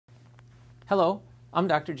Hello, I'm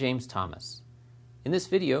Dr. James Thomas. In this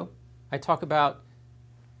video, I talk about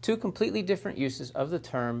two completely different uses of the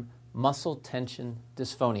term muscle tension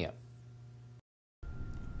dysphonia.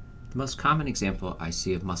 The most common example I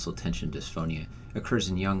see of muscle tension dysphonia occurs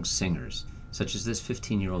in young singers, such as this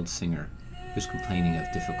 15-year-old singer who's complaining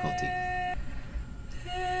of difficulty.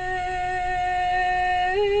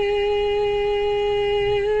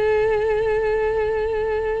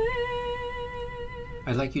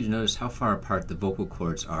 I'd like you to notice how far apart the vocal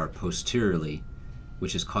cords are posteriorly,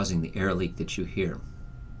 which is causing the air leak that you hear.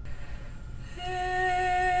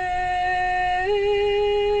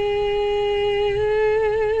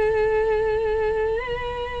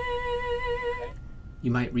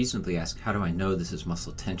 You might reasonably ask, how do I know this is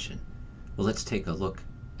muscle tension? Well, let's take a look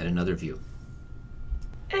at another view.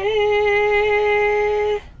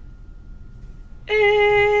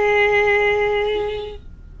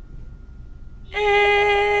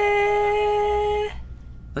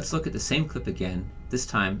 Let's look at the same clip again, this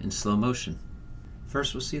time in slow motion.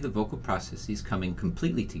 First, we'll see the vocal processes coming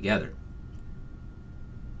completely together.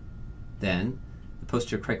 Then, the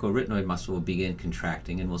posterior cricoarytenoid muscle will begin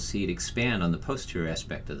contracting, and we'll see it expand on the posterior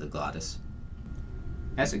aspect of the glottis.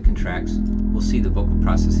 As it contracts, we'll see the vocal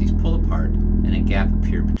processes pull apart and a gap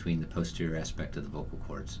appear between the posterior aspect of the vocal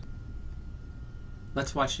cords.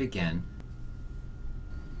 Let's watch it again.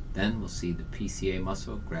 Then we'll see the PCA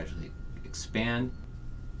muscle gradually expand,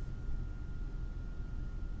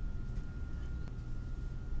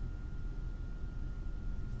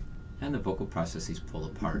 and the vocal processes pull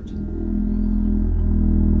apart.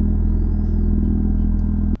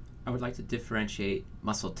 I would like to differentiate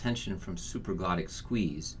muscle tension from supraglottic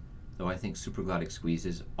squeeze, though I think supraglottic squeeze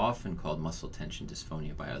is often called muscle tension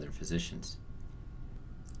dysphonia by other physicians.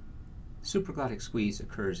 Supraglottic squeeze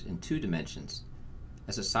occurs in two dimensions,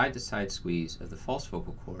 as a side-to-side squeeze of the false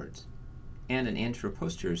vocal cords and an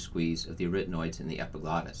anteroposterior squeeze of the arytenoids in the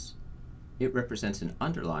epiglottis. It represents an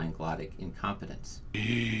underlying glottic incompetence.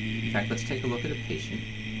 In fact, let's take a look at a patient,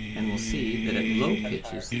 and we'll see that at low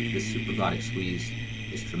pitches, this supraglottic squeeze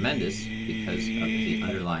is tremendous because of the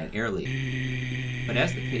underlying air leak. But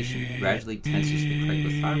as the patient gradually tenses the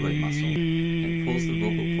cricothyroid muscle and pulls the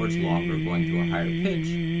vocal cords longer, going to a higher pitch,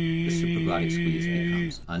 the supraglottic squeeze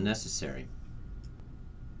becomes unnecessary.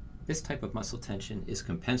 This type of muscle tension is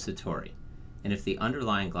compensatory, and if the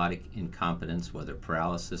underlying glottic incompetence, whether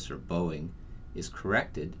paralysis or bowing, is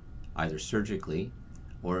corrected either surgically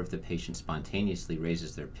or if the patient spontaneously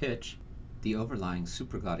raises their pitch, the overlying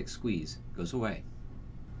supraglottic squeeze goes away.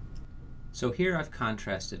 So here I've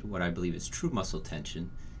contrasted what I believe is true muscle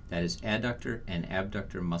tension, that is adductor and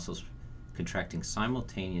abductor muscles contracting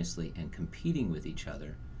simultaneously and competing with each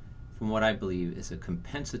other, from what I believe is a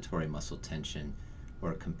compensatory muscle tension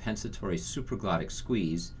or a compensatory supraglottic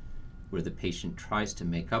squeeze, where the patient tries to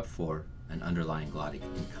make up for an underlying glottic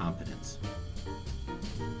incompetence.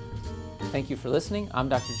 Thank you for listening. I'm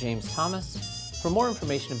Dr. James Thomas. For more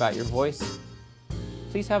information about your voice,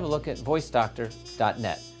 please have a look at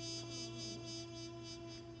voicedoctor.net.